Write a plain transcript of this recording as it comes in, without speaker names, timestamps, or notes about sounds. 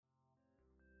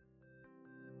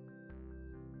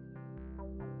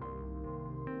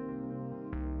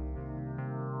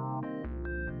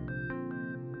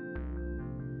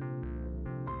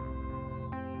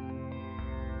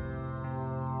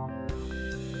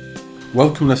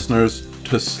Welcome, listeners,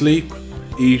 to Sleep,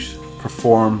 Eat,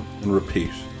 Perform and Repeat.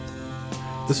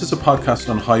 This is a podcast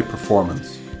on high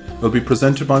performance. It will be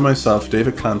presented by myself,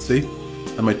 David Clancy,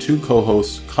 and my two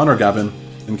co-hosts, Conor Gavin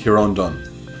and Kieran Dunn.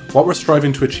 What we're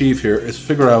striving to achieve here is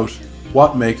figure out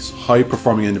what makes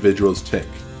high-performing individuals tick,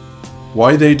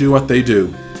 why they do what they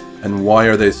do, and why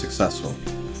are they successful.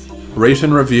 Rate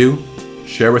and review,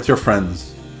 share with your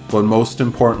friends, but most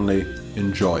importantly,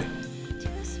 enjoy.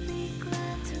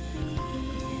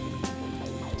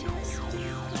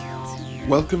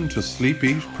 Welcome to Sleep,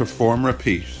 Eat, Perform,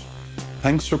 Repeat.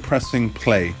 Thanks for pressing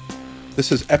play. This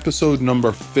is episode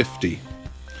number 50.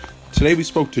 Today we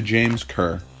spoke to James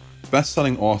Kerr,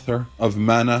 best-selling author of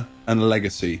Mana and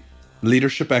Legacy,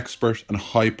 leadership expert and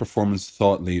high-performance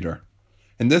thought leader.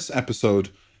 In this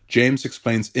episode, James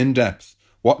explains in depth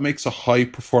what makes a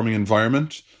high-performing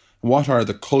environment and what are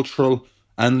the cultural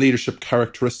and leadership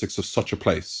characteristics of such a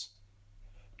place.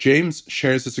 James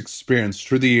shares his experience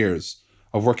through the years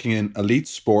of working in elite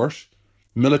sport,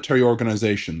 military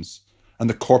organizations, and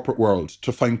the corporate world to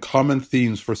find common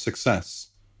themes for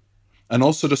success, and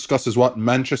also discusses what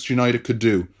Manchester United could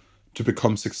do to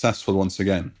become successful once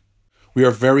again. We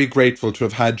are very grateful to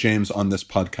have had James on this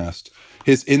podcast.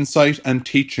 His insight and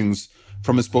teachings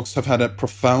from his books have had a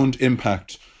profound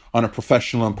impact on our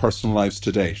professional and personal lives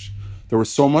to date. There was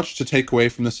so much to take away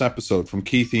from this episode, from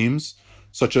key themes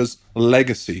such as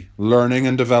legacy, learning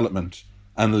and development,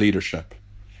 and leadership.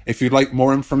 If you'd like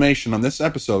more information on this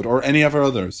episode or any of our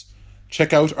others,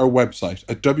 check out our website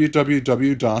at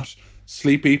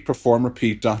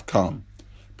www.sleepeatperformrepeat.com.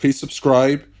 Please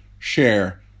subscribe,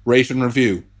 share, rate and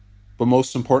review, but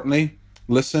most importantly,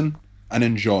 listen and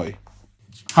enjoy.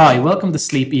 Hi, welcome to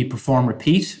Sleep, Eat, Perform,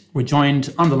 Repeat. We're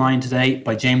joined on the line today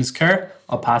by James Kerr.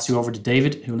 I'll pass you over to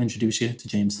David, who will introduce you to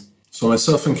James. So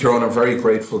myself and Kieran are very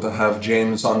grateful to have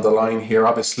James on the line here.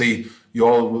 Obviously, you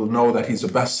all will know that he's a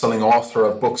best-selling author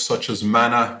of books such as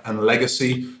Mana and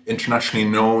Legacy, internationally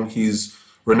known. He's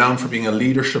renowned for being a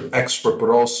leadership expert, but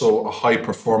also a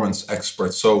high-performance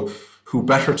expert. So who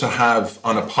better to have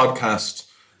on a podcast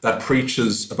that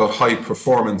preaches about high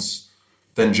performance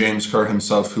than James Kerr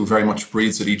himself, who very much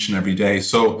breathes it each and every day.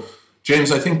 So, James,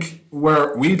 I think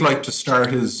where we'd like to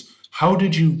start is, how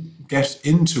did you get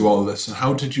into all this, and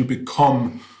how did you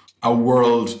become a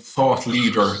world thought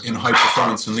leader in high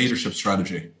performance and leadership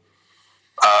strategy?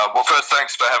 Well, first,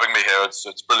 thanks for having me here. It's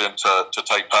brilliant to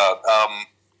take part.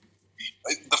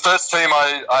 The first team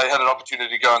I had an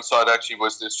opportunity to go inside actually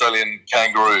was the Australian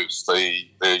Kangaroos, the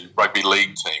rugby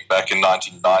league team back in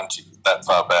 1990, that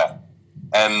far back.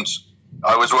 And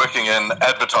I was working in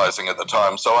advertising at the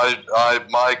time, so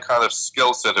my kind of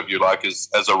skill set, if you like, is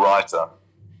as a writer.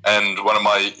 And one of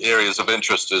my areas of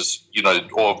interest is,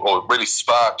 or really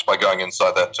sparked by going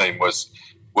inside that team was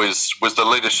the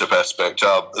leadership aspect.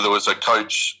 There was a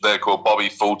coach there called Bobby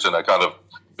Fulton, a kind of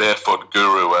barefoot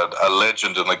guru, a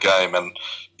legend in the game. And,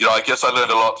 I guess I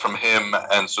learned a lot from him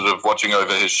and sort of watching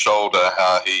over his shoulder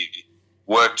how he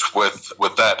worked with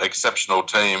that exceptional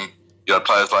team,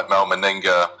 players like Mal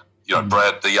Meninga, the young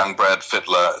Brad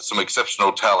Fittler, some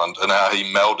exceptional talent, and how he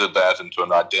melded that into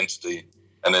an identity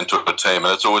and into a team.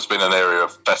 And it's always been an area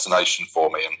of fascination for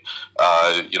me. And,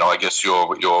 I guess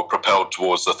you're propelled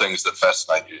towards the things that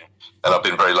fascinate you. And I've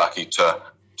been very lucky to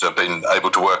have been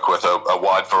able to work with a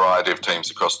wide variety of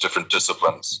teams across different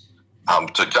disciplines,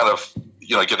 to kind of,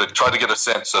 try to get a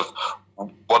sense of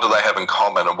what do they have in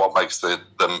common and what makes them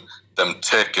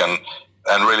tick, and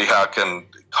really how can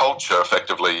culture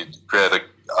effectively create a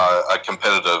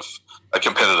competitive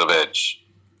edge.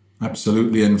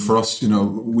 Absolutely. And for us,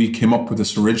 we came up with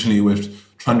this originally with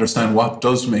trying to understand what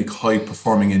does make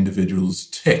high-performing individuals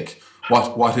tick.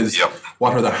 What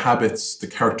are the habits, the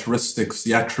characteristics,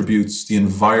 the attributes, the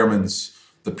environments,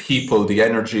 the people, the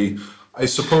energy? I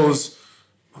suppose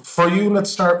for you, let's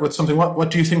start with something.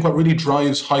 What do you think what really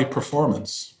drives high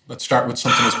performance? Let's start with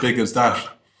something as big as that.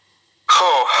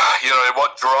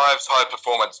 What drives high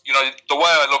performance? The way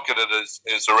I look at it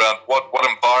is around what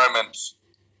environment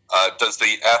does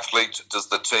the athlete, does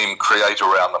the team create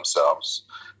around themselves?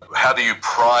 How do you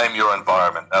prime your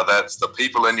environment? Now, that's the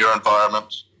people in your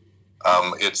environment.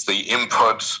 It's the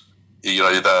input,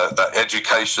 the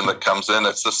education that comes in.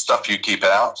 It's the stuff you keep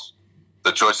out,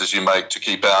 the choices you make to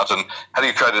keep out. And how do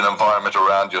you create an environment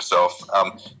around yourself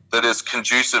that is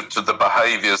conducive to the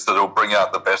behaviors that will bring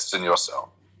out the best in yourself?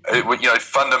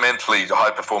 Fundamentally,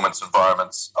 high-performance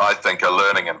environments, I think, are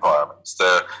learning environments.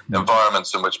 They're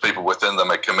environments in which people within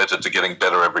them are committed to getting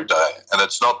better every day. And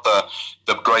it's not the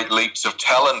great leaps of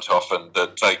talent often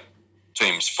that take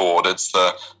teams forward. It's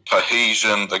the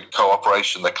cohesion, the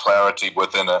cooperation, the clarity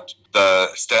within it, the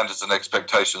standards and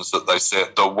expectations that they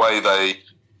set, the way they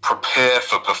prepare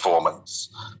for performance.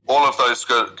 All of those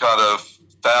kind of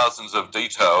thousands of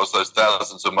details, those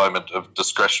thousands of moments of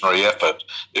discretionary effort,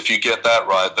 if you get that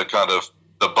right,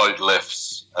 the boat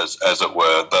lifts, as it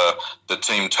were. The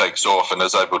team takes off and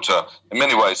is able to, in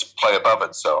many ways, play above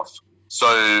itself.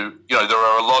 So, there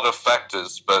are a lot of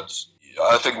factors, but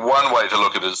I think one way to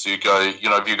look at it is you go,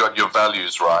 have you got your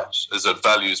values right? Is it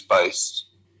values-based?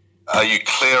 Are you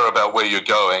clear about where you're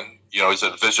going? Is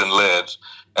it vision-led?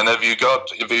 And have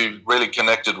you really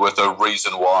connected with a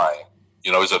reason why?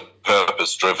 Is it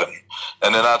purpose-driven?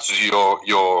 And in answer to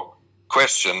your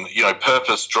question,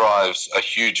 purpose drives a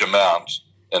huge amount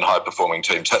in high-performing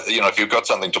teams. If you've got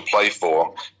something to play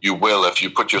for, you will. If you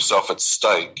put yourself at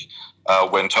stake,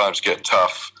 when times get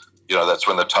tough, that's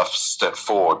when the tough step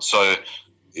forward. So,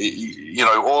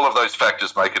 all of those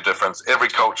factors make a difference. Every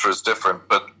culture is different,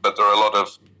 but there are a lot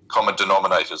of common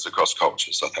denominators across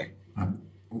cultures, I think.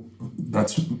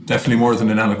 That's definitely more than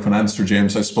an eloquent answer,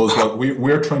 James. I suppose what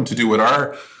we're trying to do with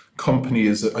our company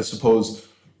is, I suppose,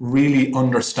 really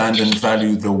understand and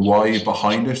value the why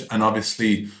behind it, and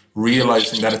obviously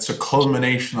realizing that it's a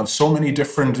culmination of so many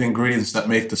different ingredients that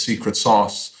make the secret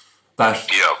sauce. That,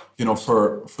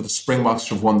 for the Springboks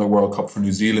to have won the World Cup, for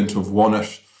New Zealand to have won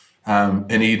it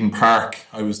in Eden Park,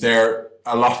 I was there.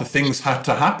 A lot of things had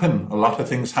to happen. A lot of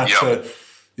things had to,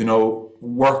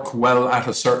 work well at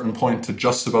a certain point to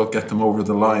just about get them over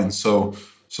the line. So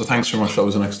thanks very much. That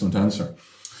was an excellent answer.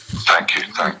 Thank you.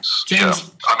 Thanks. James. Yeah.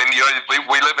 I mean,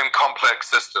 we live in complex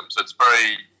systems. It's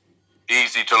very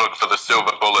easy to look for the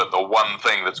silver bullet, the one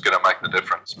thing that's going to make the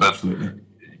difference. But, Absolutely.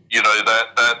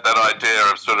 That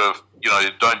idea of sort of,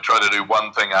 don't try to do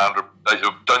one thing 100.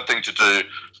 Don't think to do,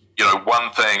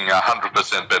 one thing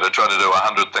 100% better. Try to do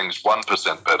 100 things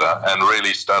 1% better, and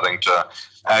really starting to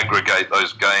aggregate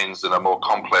those gains in a more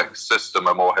complex system,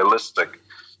 a more holistic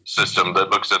system that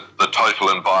looks at the total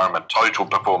environment, total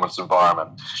performance environment,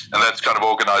 and that's kind of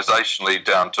organizationally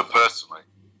down to personally.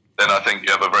 Then I think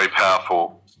you have a very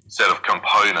powerful set of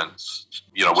components,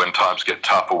 when times get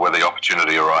tough or where the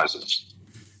opportunity arises.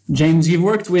 James, you've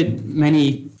worked with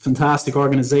many fantastic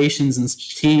organizations and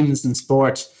teams in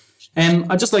sport.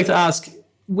 I'd just like to ask,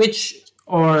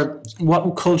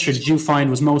 what culture did you find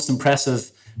was most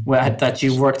impressive that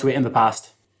you've worked with in the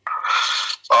past?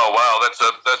 Oh, wow, that's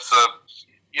a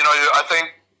I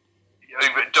think,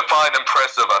 define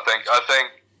impressive. I think,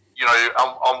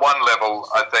 on one level,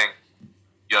 I think,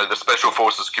 the Special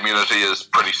Forces community is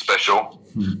pretty special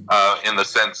in the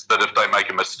sense that if they make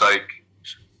a mistake,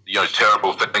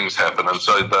 terrible things happen. And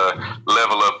so the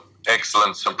level of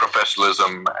excellence and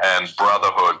professionalism and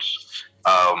brotherhood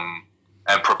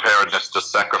and preparedness to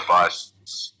sacrifice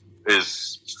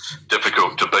is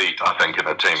difficult to beat, I think, in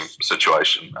a team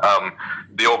situation.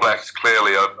 The All Blacks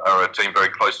clearly are a team very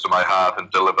close to my heart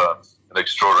and deliver an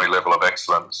extraordinary level of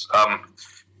excellence. There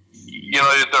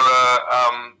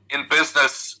are, in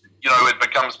business, it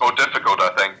becomes more difficult, I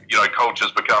think.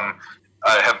 Cultures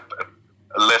have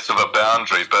less of a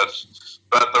boundary, but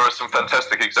there are some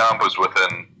fantastic examples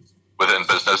within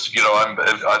business.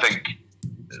 I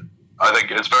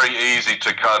think it's very easy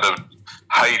to kind of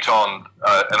hate on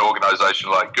an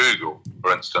organization like Google,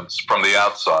 for instance, from the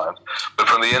outside, but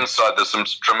from the inside, there's some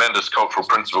tremendous cultural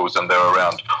principles in there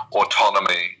around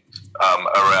autonomy,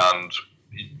 around,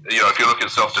 if you look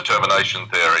at self-determination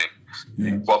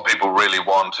theory, what people really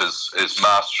want is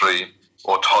mastery,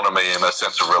 autonomy, and a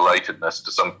sense of relatedness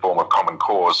to some form of common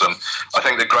cause. And I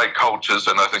think the great cultures,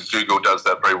 and I think Google does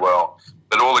that very well,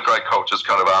 that all the great cultures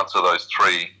kind of answer those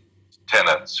three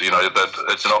tenets, that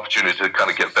it's an opportunity to kind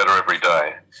of get better every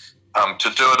day, to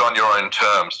do it on your own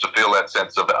terms, to feel that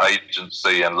sense of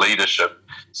agency and leadership,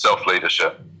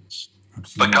 self-leadership.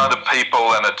 Absolutely. The kind of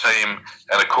people and a team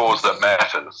and a cause that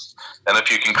matters. And if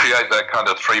you can create that kind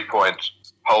of 3-point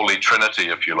holy trinity,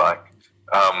 if you like,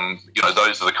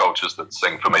 those are the cultures that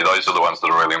sing for me. Those are the ones that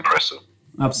are really impressive.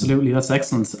 Absolutely, that's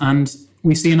excellent. And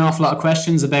we see an awful lot of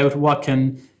questions about what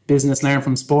can business learn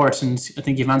from sport, and I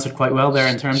think you've answered quite well there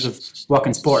in terms of what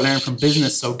can sport learn from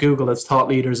business. So Google has thought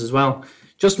leaders as well.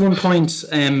 Just one point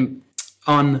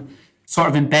on sort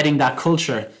of embedding that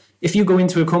culture. If you go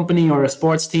into a company or a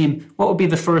sports team, what would be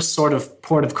the first sort of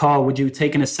port of call? Would you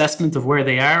take an assessment of where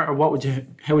they are, or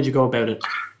how would you go about it?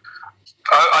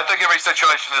 I think every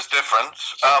situation is different.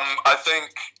 I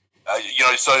think,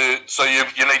 so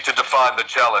you need to define the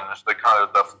challenge, the kind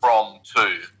of the from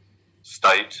to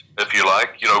state, if you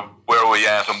like. Where are we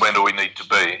at and when do we need to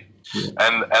be? Yeah.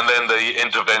 And then the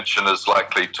intervention is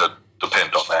likely to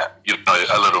depend on that,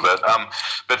 a little bit.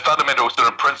 But fundamental sort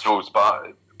of principles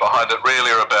behind it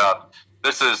really are about,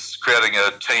 this is creating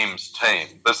a team's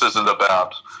team. This isn't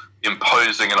about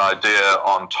imposing an idea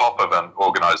on top of an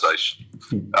organization,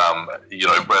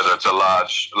 whether it's a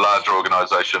larger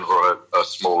organization or a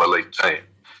small elite team.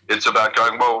 It's about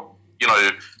going, well,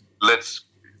 let's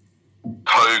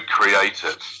co-create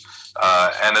it.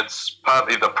 And it's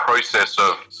partly the process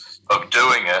of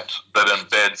doing it that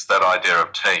embeds that idea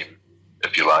of team,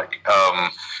 if you like.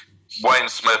 Wayne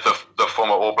Smith, the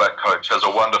former All Black coach, has a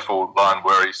wonderful line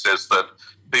where he says that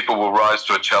people will rise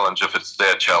to a challenge if it's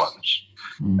their challenge.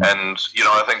 And,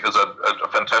 I think there's a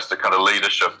fantastic kind of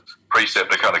leadership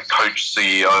precept, a kind of coach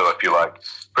CEO, if you like,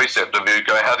 precept of you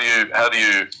go, how do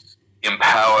you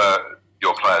empower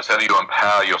your players? How do you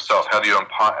empower yourself? How do you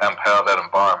empower that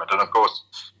environment? And of course,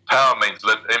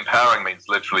 empowering means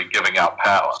literally giving out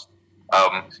power.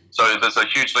 So there's a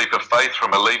huge leap of faith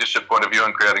from a leadership point of view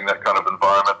in creating that kind of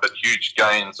environment, but huge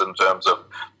gains in terms of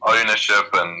ownership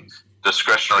and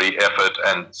discretionary effort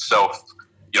and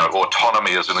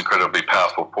autonomy is an incredibly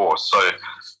powerful force. So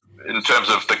in terms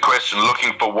of the question,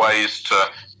 looking for ways to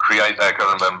create that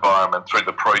kind of environment through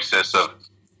the process of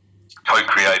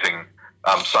co-creating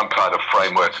some kind of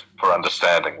framework for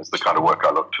understanding is the kind of work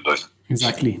I look to do.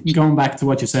 Exactly. Going back to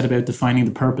what you said about defining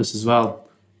the purpose as well,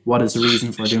 what is the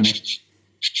reason for doing it?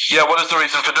 Yeah, what is the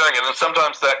reason for doing it? And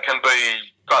sometimes that can be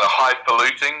kind of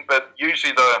highfalutin, but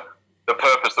usually the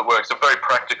purpose that works are very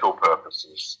practical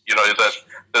purposes,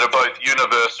 that are both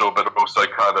universal but also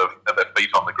kind of at their feet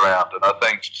on the ground. And I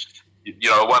think,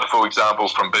 a wonderful example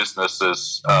from business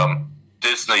is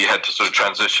Disney had to sort of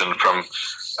transition from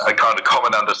a kind of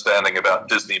common understanding about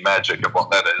Disney magic and what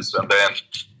that is, and then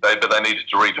they needed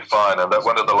to redefine, and that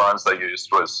one of the lines they used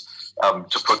was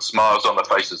to put smiles on the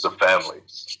faces of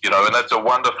families, and that's a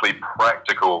wonderfully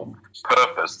practical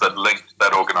purpose that linked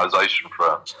that organization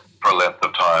for a length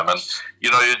of time. And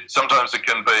sometimes it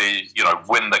can be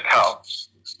win the cup,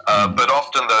 but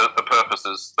often the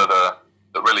purposes that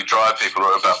really drive people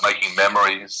are about making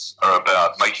memories, are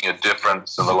about making a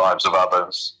difference in the lives of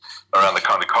others, around the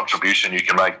kind of contribution you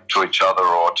can make to each other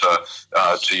or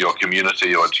to your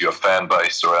community or to your fan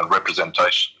base, around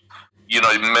representation.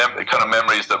 Kind of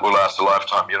memories that will last a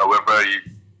lifetime. We're very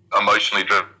emotionally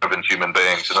driven human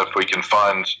beings, and if we can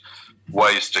find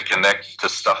ways to connect to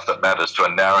stuff that matters, to a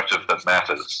narrative that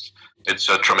matters, it's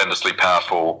a tremendously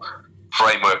powerful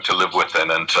framework to live within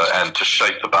and to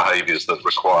shape the behaviours that are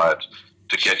required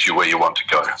to get you where you want to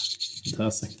go.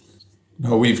 Fantastic.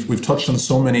 No, we've touched on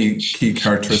so many key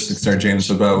characteristics there,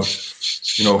 James, about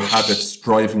habits,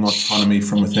 driving autonomy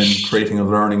from within, creating a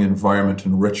learning environment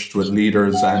enriched with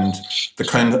leaders, and the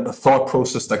kind of thought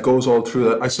process that goes all through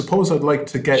that. I suppose I'd like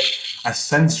to get a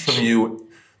sense from you.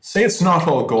 Say it's not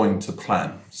all going to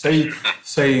plan. Say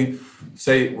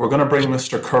we're going to bring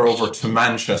Mr. Kerr over to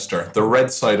Manchester, the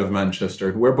red side of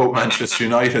Manchester. We're both Manchester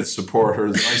United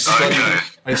supporters.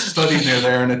 I studied near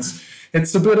there, and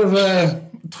it's a bit of a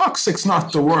toxic's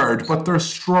not the word, but they're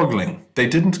struggling. They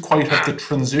didn't quite have the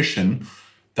transition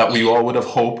that we all would have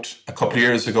hoped a couple of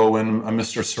years ago when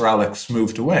Mr. Sir Alex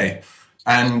moved away.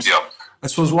 And I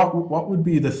suppose what would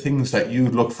be the things that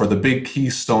you'd look for, the big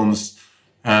keystones,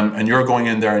 and you're going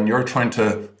in there and you're trying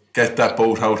to get that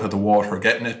boat out of the water,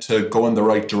 getting it to go in the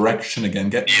right direction again,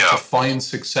 getting it to find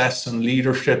success and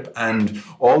leadership and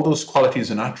all those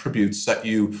qualities and attributes that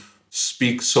you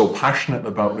speak so passionate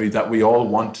about, really, that we all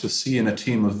want to see in a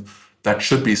team that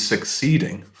should be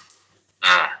succeeding.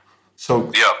 So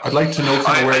I'd like to know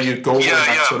kind of where you'd go in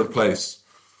that sort of place.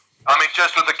 I mean,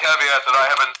 just with the caveat that I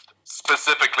haven't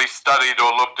specifically studied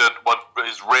or looked at what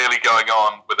is really going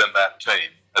on within that team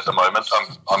at the moment.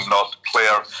 I'm not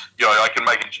clear. I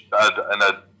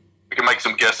can make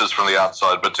some guesses from the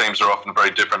outside, but teams are often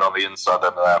very different on the inside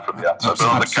than they are from the outside. But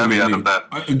on the caveat of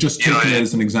that, just taking it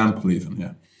as an example,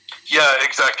 even Yeah,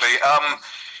 exactly.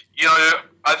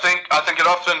 I think it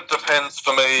often depends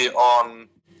for me on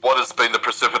what has been the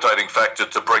precipitating factor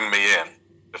to bring me in,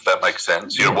 if that makes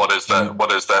sense. What is that?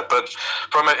 What is that? But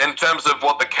in terms of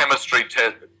what the chemistry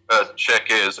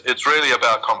check is, it's really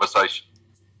about conversation.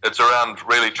 It's around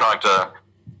really trying to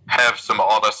have some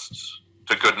honest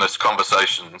to goodness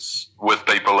conversations with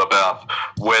people about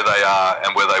where they are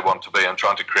and where they want to be, and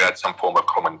trying to create some form of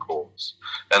common cause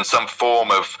and some form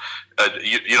of,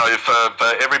 for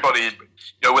everybody,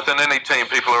 within any team,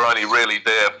 people are only really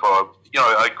there for,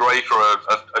 a greater or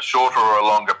a shorter or a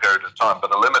longer period of time,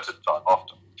 but a limited time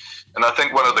often. And I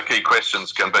think one of the key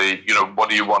questions can be, what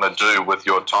do you want to do with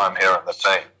your time here in the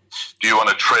team? Do you want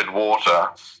to tread water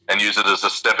and use it as a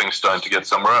stepping stone to get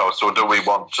somewhere else? Or do we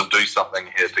want to do something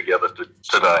here together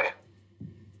today?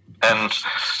 And,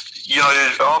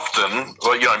 often,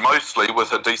 mostly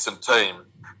with a decent team,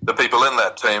 the people in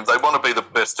that team, they want to be the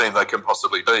best team they can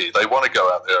possibly be. They want to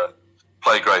go out there and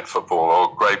play great football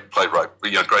or play great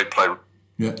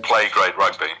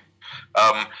rugby.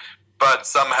 But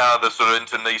somehow the sort of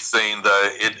internecine,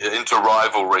 the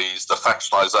inter-rivalries, the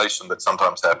factionalisation that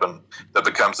sometimes happen, that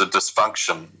becomes a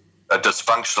dysfunctional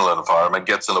environment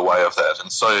gets in the way of that.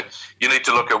 And so you need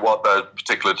to look at what the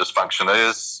particular dysfunction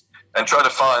is and try to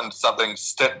find something,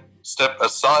 step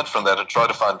aside from that and try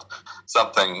to find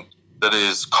something that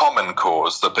is common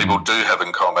cause that people do have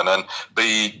in common, and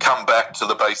come back to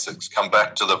the basics, come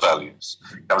back to the values,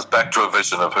 comes back to a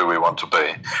vision of who we want to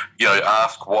be.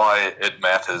 Ask why it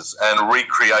matters and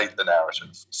recreate the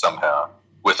narrative somehow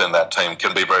within that team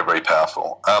can be very, very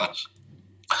powerful.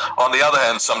 On the other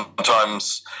hand,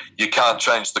 sometimes you can't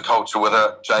change the culture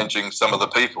without changing some of the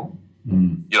people.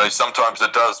 Sometimes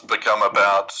it does become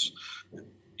about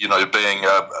being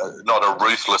not a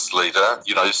ruthless leader.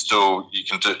 Still you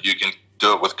can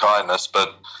do it with kindness,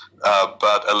 but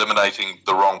eliminating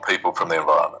the wrong people from the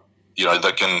environment.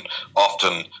 That can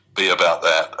often be about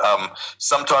that.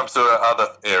 Sometimes there are other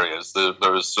areas.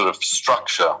 There is sort of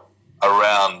structure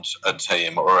around a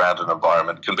team or around an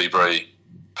environment can be very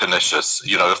pernicious.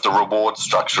 If the reward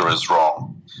structure is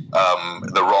wrong,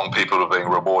 the wrong people are being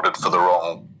rewarded for the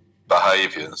wrong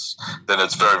behaviours, then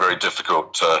it's very, very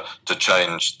difficult to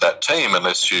change that team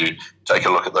unless you take a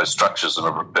look at those structures and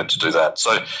are prepared to do that.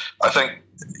 So I think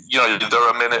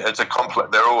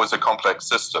they're always a complex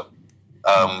system.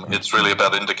 It's really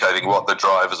about indicating what the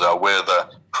drivers are, where the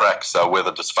cracks are, where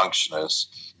the dysfunction is,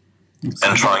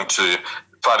 and trying to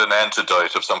find an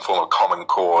antidote of some form of common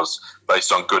cause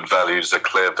based on good values, a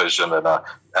clear vision, and a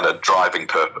driving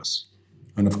purpose.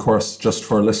 And of course, just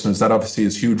for our listeners, that obviously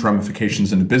has huge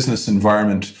ramifications in a business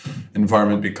environment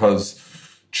because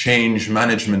change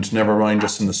management, never mind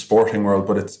just in the sporting world,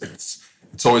 but it's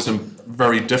always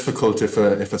very difficult if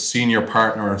a senior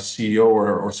partner or a CEO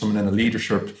or someone in a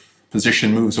leadership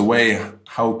position moves away.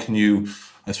 How can you,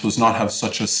 I suppose, not have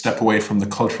such a step away from the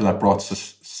culture that brought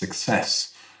success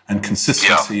and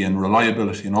consistency and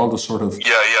reliability and all the sort of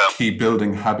key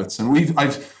building habits? And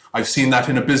I've seen that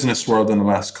in a business world in the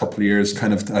last couple of years,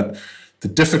 kind of the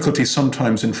difficulty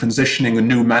sometimes in transitioning a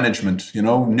new management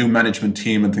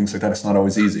team and things like that. It's not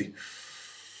always easy.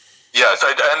 Yeah, so,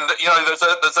 and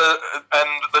and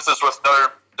this is with no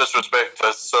disrespect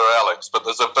to Sir Alex, but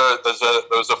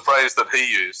there was a phrase that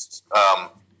he used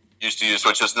to use,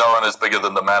 which is "no one is bigger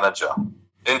than the manager."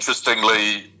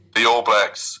 Interestingly, the All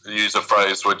Blacks use a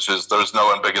phrase which is "there is no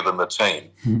one bigger than the team."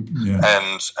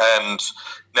 And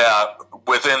now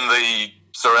within the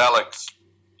Sir Alex,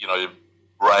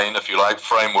 reign, if you like,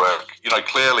 framework,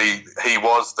 clearly he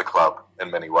was the club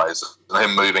in many ways. And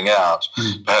him moving out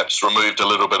perhaps removed a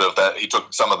little bit of that. He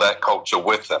took some of that culture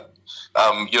with him.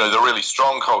 The really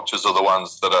strong cultures are the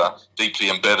ones that are deeply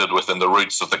embedded within the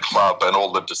roots of the club, and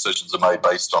all the decisions are made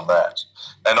based on that.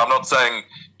 And I'm not saying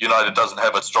United doesn't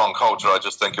have a strong culture. I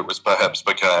just think it was perhaps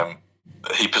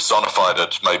he personified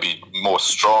it maybe more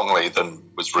strongly than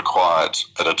was required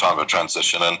at a time of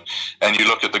transition. And you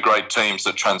look at the great teams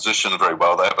that transition very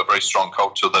well, they have a very strong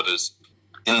culture that is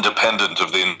independent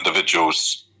of the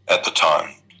individuals at the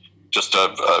time. Just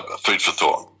a food for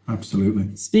thought.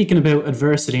 Absolutely. Speaking about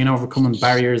adversity and overcoming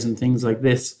barriers and things like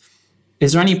this,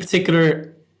 is there any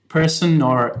particular person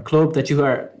or club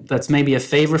that's maybe a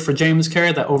favourite for James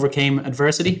Kerr that overcame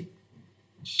adversity?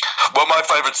 Well, my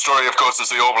favourite story, of course, is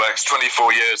the All Blacks,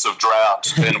 24 years of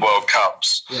drought in World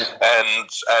Cups. And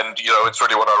it's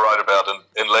really what I write about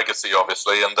in Legacy,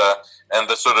 obviously, and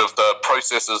the sort of the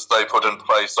processes they put in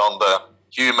place on the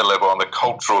human level, on the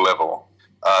cultural level,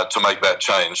 to make that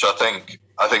change. I think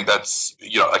that's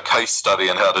a case study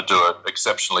in how to do it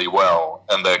exceptionally well,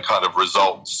 and their kind of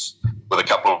results with a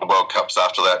couple of World Cups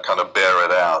after that kind of bear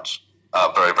it out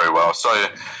very, very well. So,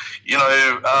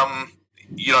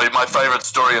 my favourite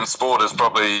story in sport is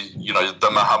probably, the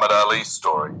Muhammad Ali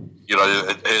story.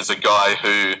 Here's a guy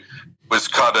who was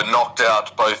kind of knocked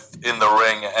out both in the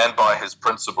ring and by his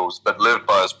principles, but lived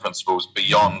by his principles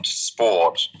beyond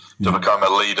sport to become a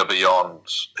leader beyond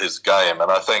his game.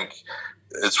 And I think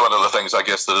it's one of the things, I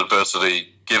guess, that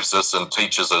adversity gives us and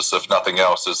teaches us, if nothing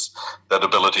else, is that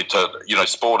ability to,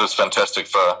 sport is fantastic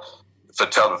for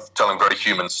telling very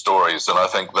human stories. And I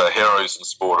think the heroes in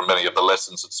sport and many of the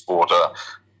lessons in sport are,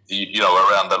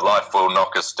 around that life will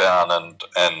knock us down, and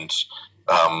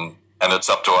it's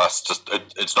up to us.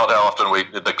 It's not how often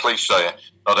the cliche,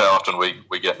 not how often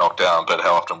we get knocked down, but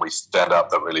how often we stand up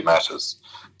that really matters.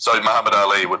 So Muhammad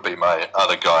Ali would be my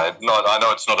other guy. I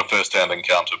know it's not a first-hand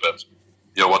encounter, but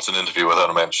what's an interview without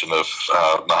a mention of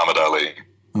Muhammad Ali?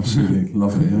 Absolutely,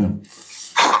 lovely, yeah.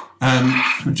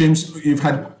 James, you've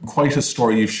had quite a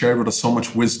story. You've shared with us so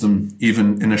much wisdom,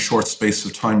 even in a short space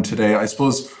of time today. I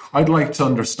suppose I'd like to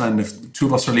understand, if two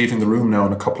of us are leaving the room now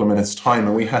in a couple of minutes' time,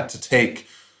 and we had to take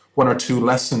one or two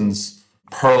lessons,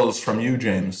 pearls from you,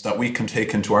 James, that we can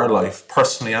take into our life,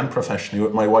 personally and professionally,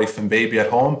 with my wife and baby at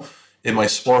home, in my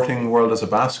sporting world as a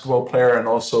basketball player, and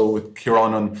also with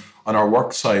Kieran on our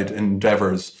work side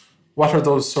endeavours. What are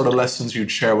those sort of lessons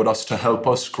you'd share with us to help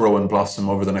us grow and blossom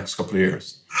over the next couple of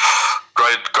years?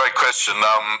 Great question.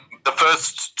 The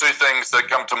first two things that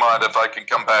come to mind, if I can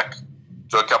come back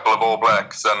to a couple of All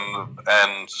Blacks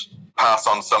and pass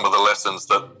on some of the lessons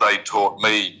that they taught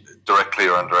me directly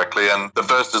or indirectly. And the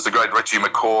first is the great Richie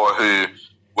McCaw, who,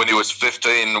 when he was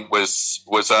 15,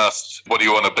 was asked, "What do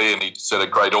you want to be?" And he said, "A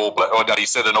great All Black." Oh, no, he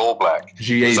said an All Black.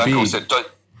 GAB. His uncle said,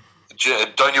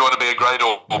 don't you want to be a great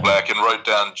All Black? And wrote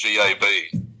down GAB.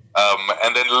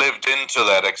 And then lived into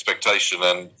that expectation,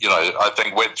 and I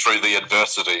think went through the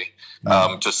adversity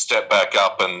to step back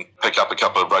up and pick up a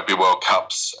couple of Rugby World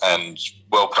Cups and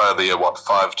World Player of the Year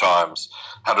 5 times,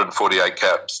 148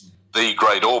 caps, the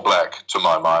great All Black to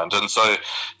my mind. And so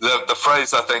the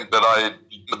phrase, I think, the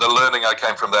learning I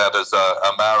came from that is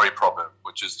a Maori proverb,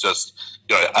 which is just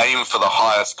aim for the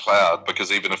highest cloud,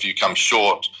 because even if you come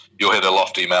short, you'll hit a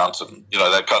lofty mountain.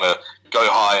 That kind of go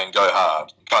high and go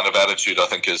hard kind of attitude, I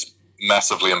think, is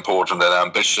massively important, and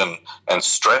ambition and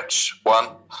stretch, one.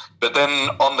 But then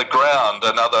on the ground,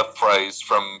 another phrase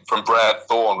from Brad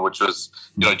Thorne, which was,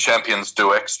 champions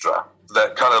do extra.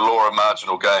 That kind of law of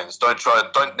marginal gains.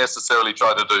 Don't necessarily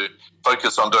try to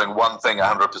focus on doing one thing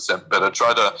 100% better.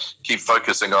 Try to keep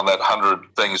focusing on that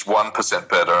 100 things 1%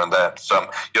 better, and that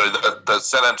the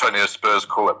San Antonio Spurs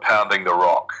call it pounding the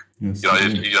rock. Yes,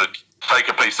 take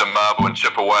a piece of marble and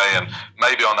chip away, and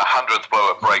maybe on the 100th blow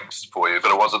it breaks for you,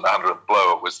 but it wasn't the 100th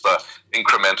blow, it was the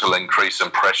incremental increase in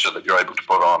pressure that you're able to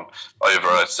put on over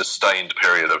a sustained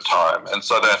period of time. And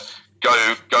so that go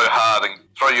hard and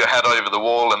throw your hat over the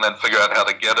wall and then figure out how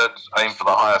to get it, aim for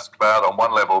the highest cloud on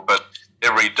one level, but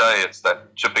every day it's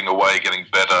that chipping away, getting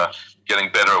better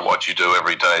at what you do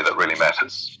every day that really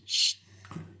matters.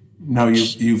 Now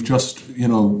you've just,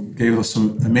 gave us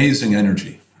some amazing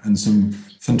energy and some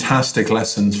fantastic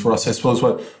lessons for us. I suppose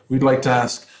what we'd like to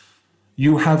ask,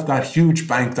 you have that huge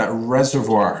bank, that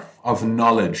reservoir of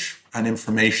knowledge and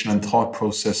information and thought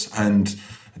process and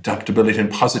adaptability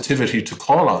and positivity to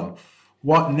call on.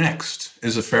 What next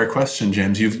is a fair question,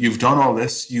 James. You've done all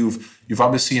this. You've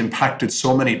obviously impacted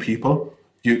so many people.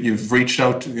 You've reached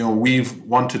out. We've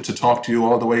wanted to talk to you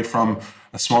all the way from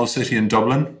a small city in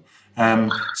Dublin.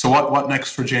 So what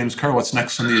next for James Kerr? What's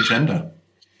next on the agenda?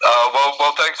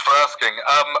 Well, thanks for asking.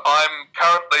 I'm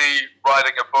currently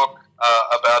writing a book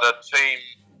about a team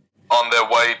on their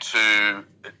way to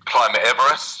climb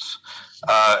Everest,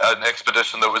 an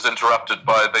expedition that was interrupted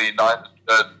by the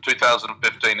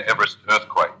 2015 Everest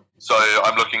earthquake. So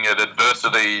I'm looking at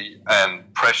adversity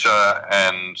and pressure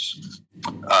and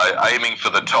aiming for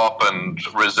the top and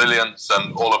resilience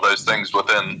and all of those things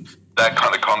within that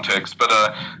kind of context, but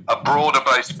a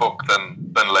broader-based book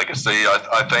than legacy.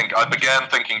 I think I began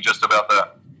thinking just about the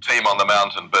team on the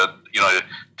mountain, but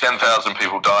 10,000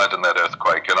 people died in that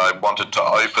earthquake, and I wanted to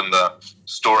open the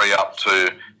story up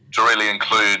to really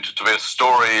include, to be a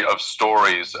story of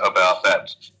stories about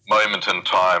that moment in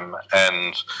time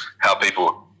and how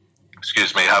people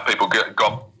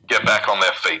get back on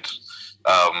their feet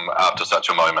after such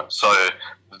a moment. So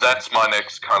that's my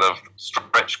next kind of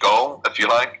stretch goal, if you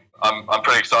like. I'm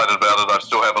pretty excited about it. I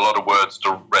still have a lot of words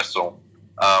to wrestle.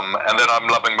 And then I'm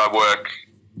loving my work,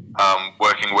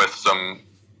 working with some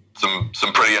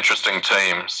pretty interesting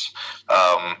teams,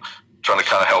 trying to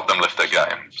kind of help them lift their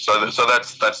game. So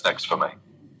that's next for me.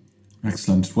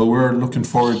 Excellent. Well, we're looking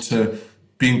forward to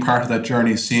being part of that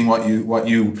journey, seeing what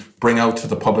you bring out to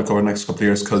the public over the next couple of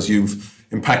years, because you've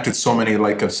impacted so many,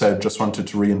 like I've said. Just wanted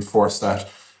to reinforce that.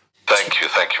 Thank you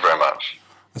very much.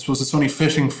 I suppose it's only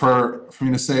fitting for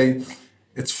me to say,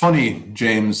 it's funny,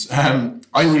 James.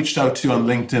 I reached out to you on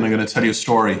LinkedIn. I'm going to tell you a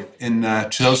story. In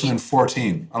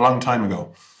 2014, a long time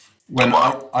ago, when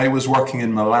I was working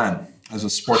in Milan as a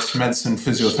sports medicine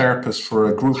physiotherapist for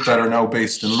a group that are now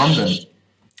based in London.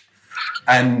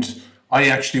 And I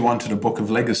actually wanted a book of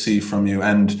legacy from you.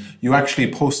 And you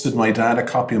actually posted my dad a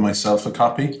copy and myself a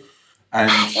copy.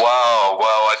 And wow,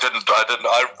 I didn't.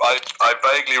 I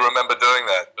vaguely remember doing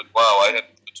that, but wow, I hadn't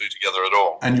put the two together at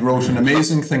all. And you wrote an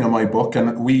amazing thing on my book,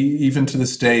 and we, even to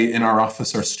this day, in our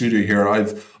office, our studio here,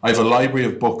 I've a library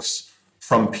of books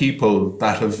from people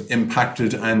that have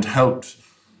impacted and helped,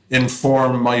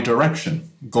 inform my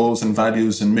direction, goals and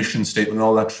values and mission statement and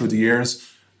all that through the years.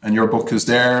 And your book is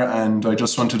there. And I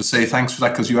just wanted to say thanks for that,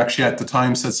 because you actually at the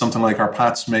time said something like our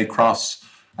paths may cross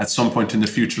at some point in the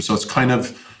future. So it's kind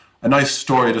of a nice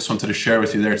story I just wanted to share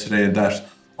with you there today, and that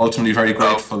ultimately very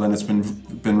grateful. And it's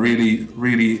been really,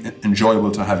 really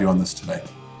enjoyable to have you on this today.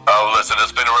 Oh, listen,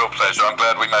 it's been a real pleasure. I'm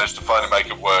glad we managed to finally make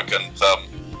it work. And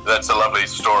that's a lovely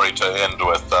story to end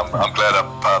with. I'm glad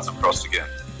our paths have crossed again.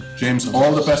 James,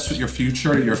 all the best with your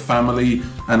future, your family,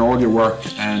 and all your work,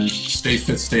 and stay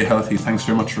fit, stay healthy. Thanks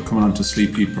very much for coming on to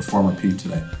Sleep, Eat, Perform, Repeat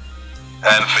today.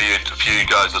 And for you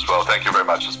guys as well. Thank you very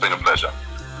much. It's been a pleasure.